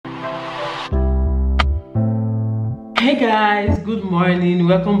Hey guys, good morning,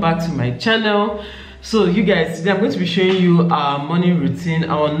 welcome back to my channel. So you guys, today I'm going to be showing you our morning routine,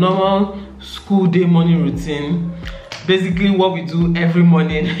 our normal school day morning routine. Basically what we do every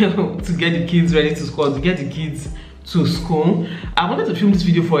morning to get the kids ready to school, to get the kids to school. I wanted to film this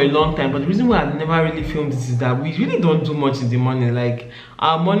video for a long time, but the reason why I've never really filmed this is that we really don't do much in the morning. Like,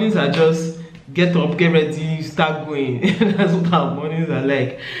 our mornings are just get up, get ready, start going. That's what our mornings are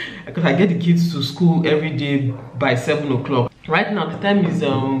like, because I get the kids to school every day by 7 o'clock. Right now the time is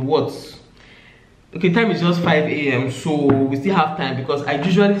time is just 5 a.m. so we still have time, because I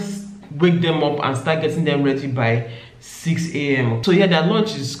usually wake them up and start getting them ready by 6 a.m. so yeah, their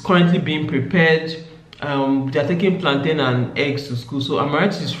lunch is currently being prepared. They're taking plantain and eggs to school, so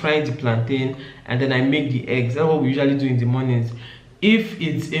Amarachi is frying the plantain and then I make the eggs. That's what we usually do in the mornings. If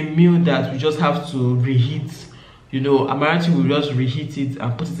it's a meal that we just have to reheat, you know, Amarachi will just reheat it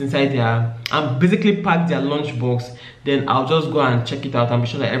and put it inside their, and basically pack their lunch box. Then I'll just go and check it out and be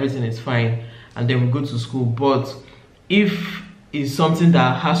sure that everything is fine, and then we go to school. But if it's something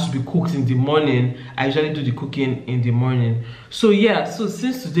that has to be cooked in the morning, I usually do the cooking in the morning. So yeah, so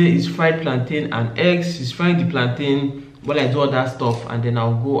since today is fried plantain and eggs, she's frying the plantain while I do all that stuff, and then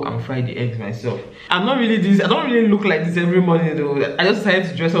I'll go and fry the eggs myself. I don't really look like this every morning though. I just decided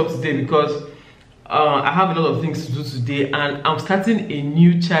to dress up today because I have a lot of things to do today, and I'm starting a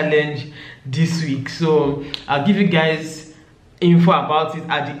new challenge this week. So I'll give you guys info about it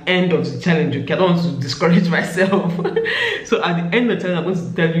at the end of the challenge. Okay, I don't want to discourage myself. So at the end of the challenge, I'm going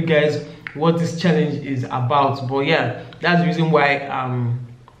to tell you guys what this challenge is about. But yeah, that's the reason why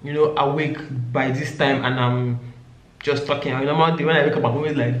you know, awake by this time and I'm just talking. I know when I wake up, I'm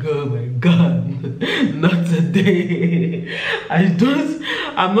always like, oh my god, not today.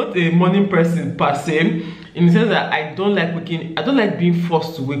 I'm not a morning person per se, in the sense that I don't like being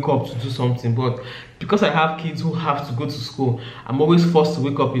forced to wake up to do something. But because I have kids who have to go to school, I'm always forced to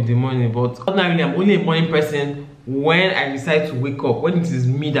wake up in the morning. But ordinarily, I'm only a morning person when I decide to wake up, when it is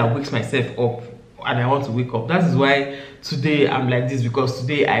me that wakes myself up and I want to wake up. That is why today I'm like this, because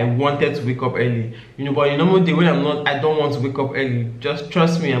today I wanted to wake up early, you know. But in a normal day when I don't want to wake up early, just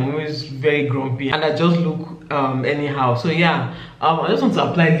trust me, I'm always very grumpy and I just look anyhow. So yeah, I just want to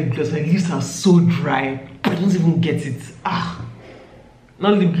apply lip gloss. My lips are so dry, I don't even get it.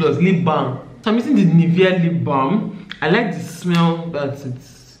 Not lip gloss, lip balm. So I'm using the Nivea lip balm. I like the smell,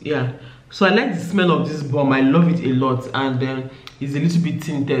 so I like the smell of this balm. I love it a lot, and it's a little bit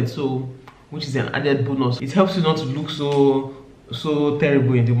tinted, so which is an added bonus. It helps you not to look so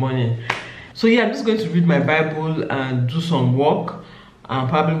terrible in the morning. So yeah, I'm just going to read my Bible and do some work and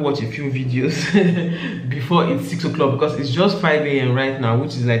probably watch a few videos before it's 6 o'clock, because it's just 5 a.m. right now,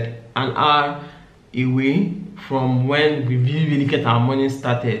 which is like an hour away from when we really get our morning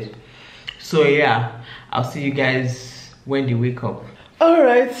started. So yeah, I'll see you guys when they wake up.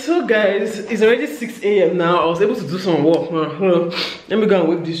 Alright, so guys, it's already 6 a.m. now. I was able to do some work. Let me go and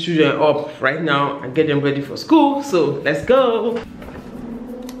wake these children up right now and get them ready for school. So let's go.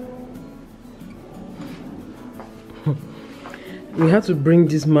 We had to bring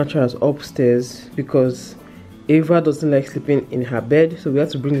this mattress upstairs because Ava doesn't like sleeping in her bed. So we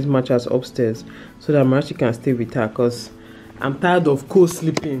had to bring this mattress upstairs so that Marachi can stay with her, because I'm tired of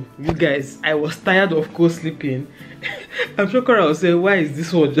co-sleeping. You guys, I was tired of co-sleeping. I'm sure Kaora will say, why is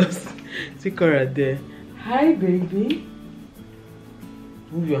this one just... See Kaora there. Hi, baby.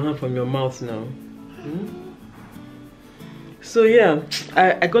 Move your hand from your mouth now. So yeah,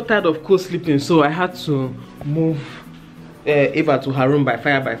 I got tired of co-sleeping, so I had to move Ava to her room by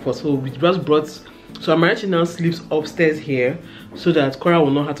fire by force. So we just brought... So Amarachi now sleeps upstairs here, so that Kaora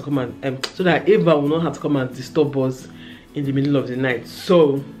will not have to come and... so that Ava will not have to come and disturb us in the middle of the night.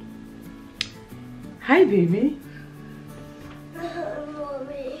 So hi, baby.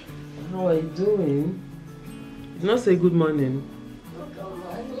 Mommy. How are you doing? You did not say good morning. Good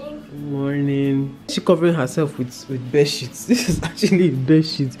morning. Good morning. She's covering herself with bed sheets. This is actually a bed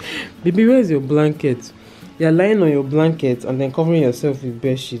sheet. Baby, where's your blanket? You're lying on your blanket and then covering yourself with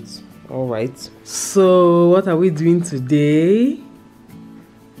bed sheets. Alright. So what are we doing today?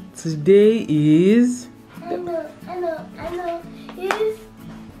 Today is... I know.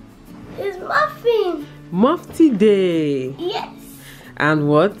 It's muffin. Mufti Day. Yes. And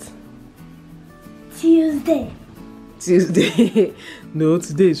what? Tuesday. No,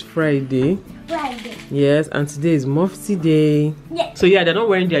 today is Friday. Yes, and today is Mufti Day. Yes. So yeah, they're not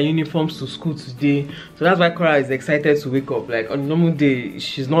wearing their uniforms to school today. So that's why Kaora is excited to wake up. Like on a normal day,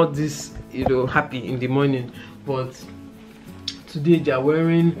 she's not this, you know, happy in the morning. But today they are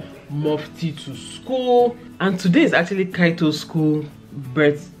wearing Mufti to school. And today is actually Kaito's school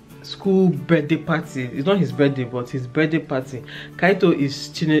birthday school birthday party. It's not his birthday, but his birthday party. Kaito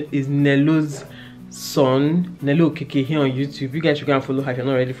is Nelo's son, Nelo Keke, here on YouTube. You guys should go and follow her if you're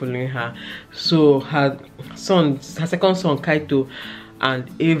not already following her. So her second son Kaito and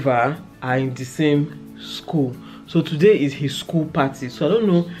Eva are in the same school. So today is his school party. So I don't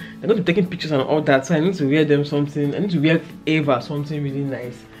know, I'm going to be taking pictures and all that. So I need to wear them something. I need to wear Eva something really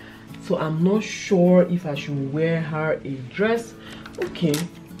nice. So I'm not sure if I should wear her a dress. Okay,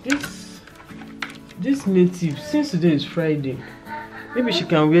 this native, since today is Friday, maybe she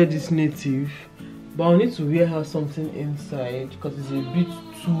can wear this native, but I'll need to wear her something inside because it's a bit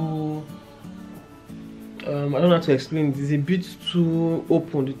too I don't know how to explain it. It's a bit too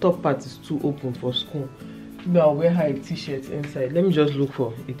open. The top part is too open for school. Maybe I'll wear her a t-shirt inside. Let me just look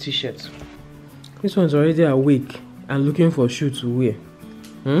for a t-shirt. This one's already awake and looking for shoes to wear.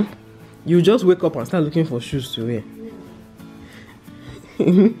 You just wake up and start looking for shoes to wear.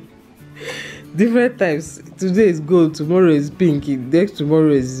 Different types. Today is gold, tomorrow is pink, next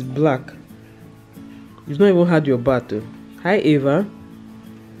tomorrow is black. You've not even had your bath though. Hi Eva.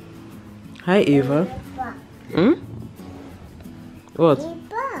 Hi Eva. What? It's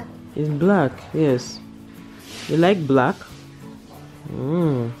black. It's black, yes. You like black?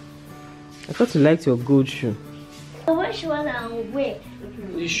 I thought you liked your gold shoe. Which one I'll wear?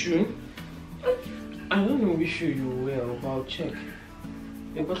 The shoe? I don't know which shoe you wear, but I'll check.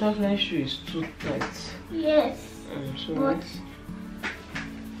 The butterfly shoe is too tight. Yes. So But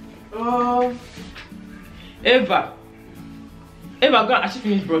Eva, go and actually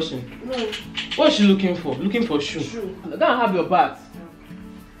finish brushing. no. What is she looking for? Looking for shoe. Go and have your bath.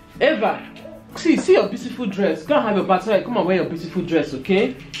 Eva, see your beautiful dress. Go and have your bath. Sorry, come and wear your beautiful dress,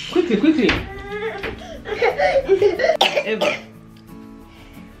 okay? Quickly.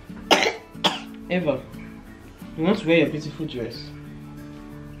 Eva, you want to wear your beautiful dress?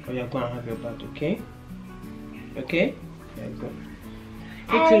 Or you're going to have your bath, okay? Okay? Yeah, go.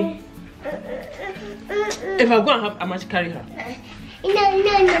 Quickly. Eva, go and have Amachi carry her. No.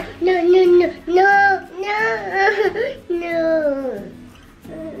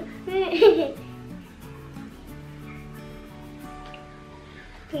 Okay.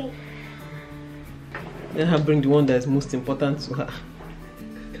 Let her bring the one that is most important to her.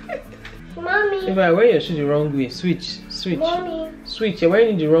 Mommy. If I wear your shoe the wrong way, switch. Mommy. Switch, you're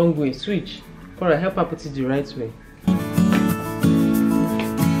wearing it the wrong way, switch. Kora, help her put it the right way.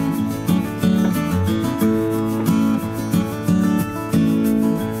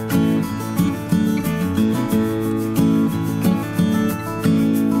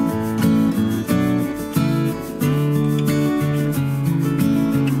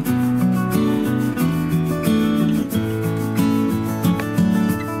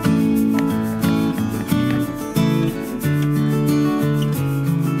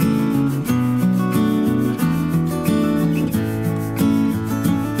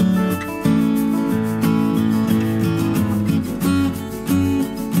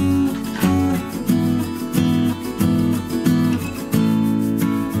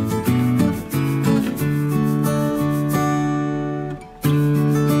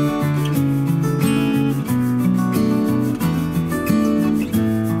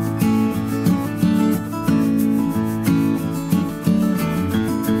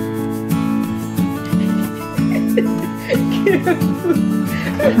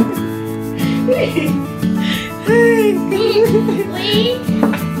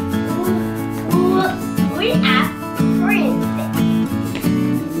 We are friends.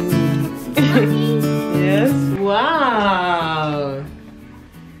 Yes. Wow.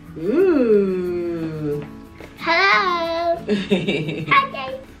 Ooh. Hello.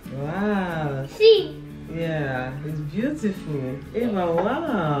 Hi. Wow. See. Yeah, it's beautiful. Eva,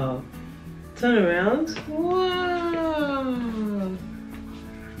 wow. Turn around. Wow.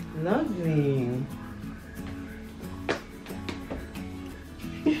 Lovely.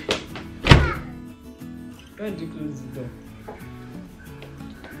 Why did you close the door?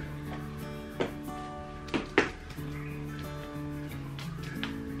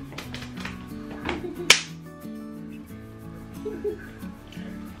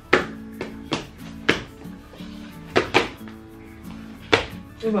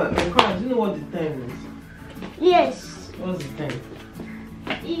 Eva, do you know what the time is? Yes. What's the time?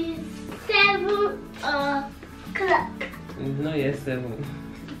 It's 7 o'clock. It's not yet 7.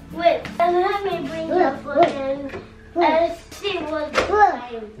 Wait, let me bring the phone and see what the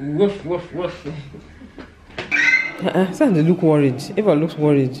time. Woof, woof, woof. They look worried. Eva looks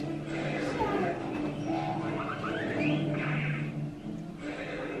worried.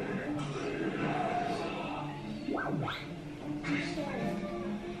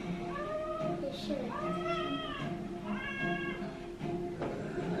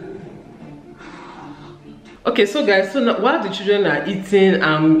 Okay, so guys, so now, while the children are eating,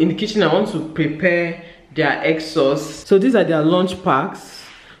 in the kitchen, I want to prepare their egg sauce. So these are their lunch packs.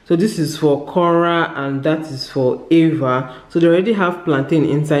 So this is for KORA and that is for Ava. So they already have plantain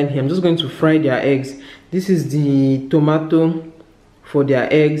inside here. I'm just going to fry their eggs. This is the tomato for their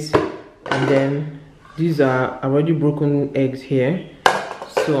eggs, and then these are already broken eggs here.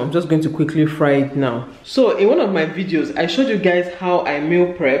 So I'm just going to quickly fry it now. So in one of my videos, I showed you guys how I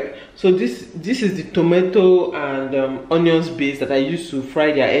meal prep. So this is the tomato and onions base that I used to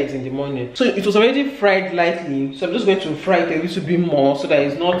fry their eggs in the morning. So it was already fried lightly. So I'm just going to fry it a little bit more so that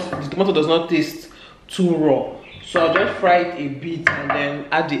the tomato does not taste too raw. So I'll just fry it a bit and then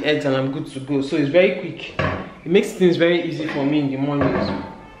add the eggs and I'm good to go. So it's very quick. It makes things very easy for me in the mornings.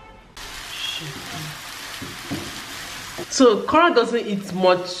 So KORA doesn't eat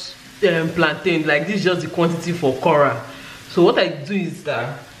much plantain. Like, this is just the quantity for KORA. So what I do is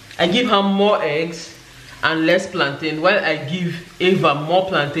that I give her more eggs and less plantain, while I give Ava more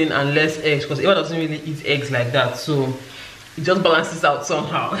plantain and less eggs, because Ava doesn't really eat eggs like that. So it just balances out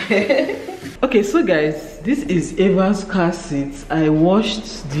somehow. Okay, so guys, this is Ava's car seat. I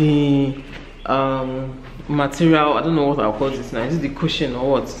washed the material. I don't know what I'll call this now. Is it the cushion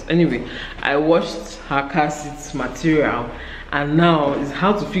or what? Anyway, I washed her car seat material, and now is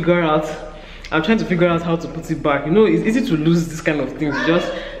how to figure out. I'm trying to figure out how to put it back. You know, it's easy to lose this kind of things. You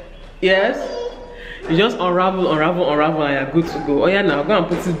just unravel, and you're good to go. Oh yeah, now go and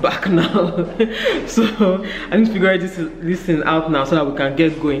put it back now. So I need to figure this thing out now so that we can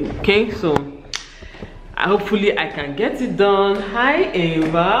get going. Okay, so hopefully I can get it done. Hi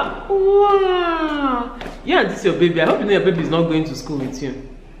Ava. Wow. Yeah, and this is your baby. I hope you know your baby is not going to school with you.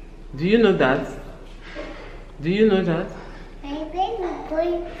 Do you know that? Do you know that? My baby is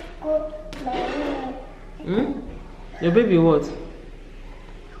going to school. Your baby what?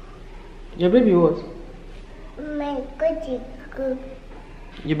 Your baby what? My good is good.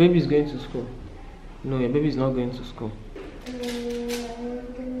 Your baby is going to school. No, your baby is not going to school.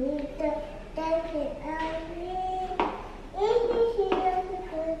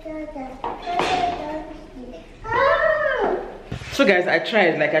 So guys, I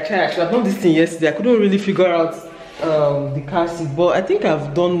tried. I should have done this thing yesterday. I couldn't really figure out the car seat, but I think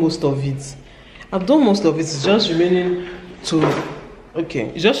I've done most of it. It's just remaining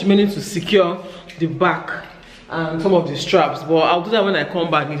to secure the back and some of the straps, but I'll do that when I come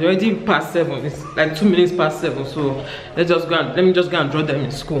back. It's already past 7. It's like 2 minutes past 7, so let me just go and draw them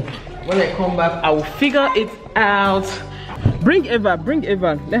in school. When I come back, I will figure it out. Bring Ava,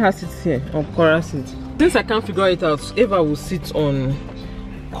 let her sit here on KORA seat. Since I can't figure it out, Ava will sit on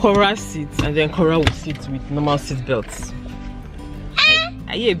KORA seat and then KORA will sit with normal seat belts.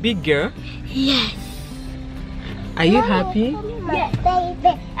 Are you a big girl? Yes. Are you happy? Yes,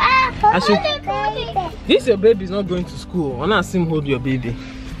 baby. This your baby is not going to school. Why not see him hold your baby?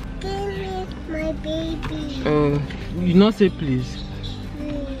 Give me my baby. You not say please.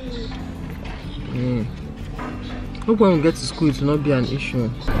 Hope when we get to school it will not be an issue.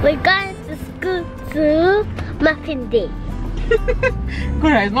 We're going to school to Muffin Day.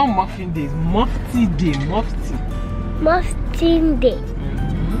 KORA, it's not Muffin Day, it's Mufti Day. Muffin Day.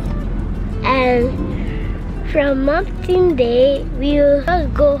 And from Muffin Day, we'll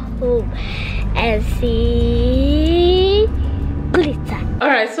just go home and see glitter.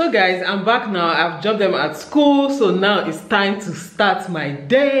 Alright, so guys, I'm back now. I've dropped them at school, so now it's time to start my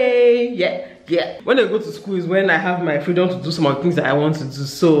day. Yeah. When I go to school is when I have my freedom to do some of the things that I want to do.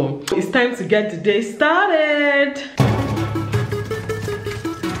 So it's time to get the day started.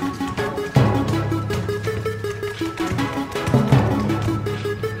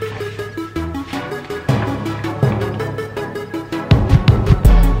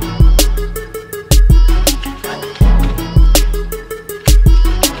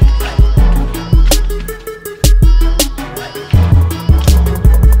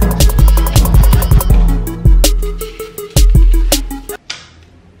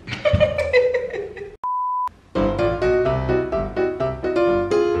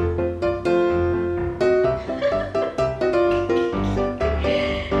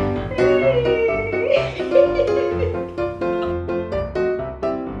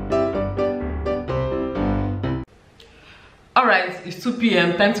 Alright, it's 2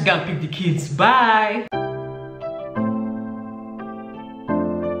 p.m. Time to go and pick the kids. Bye!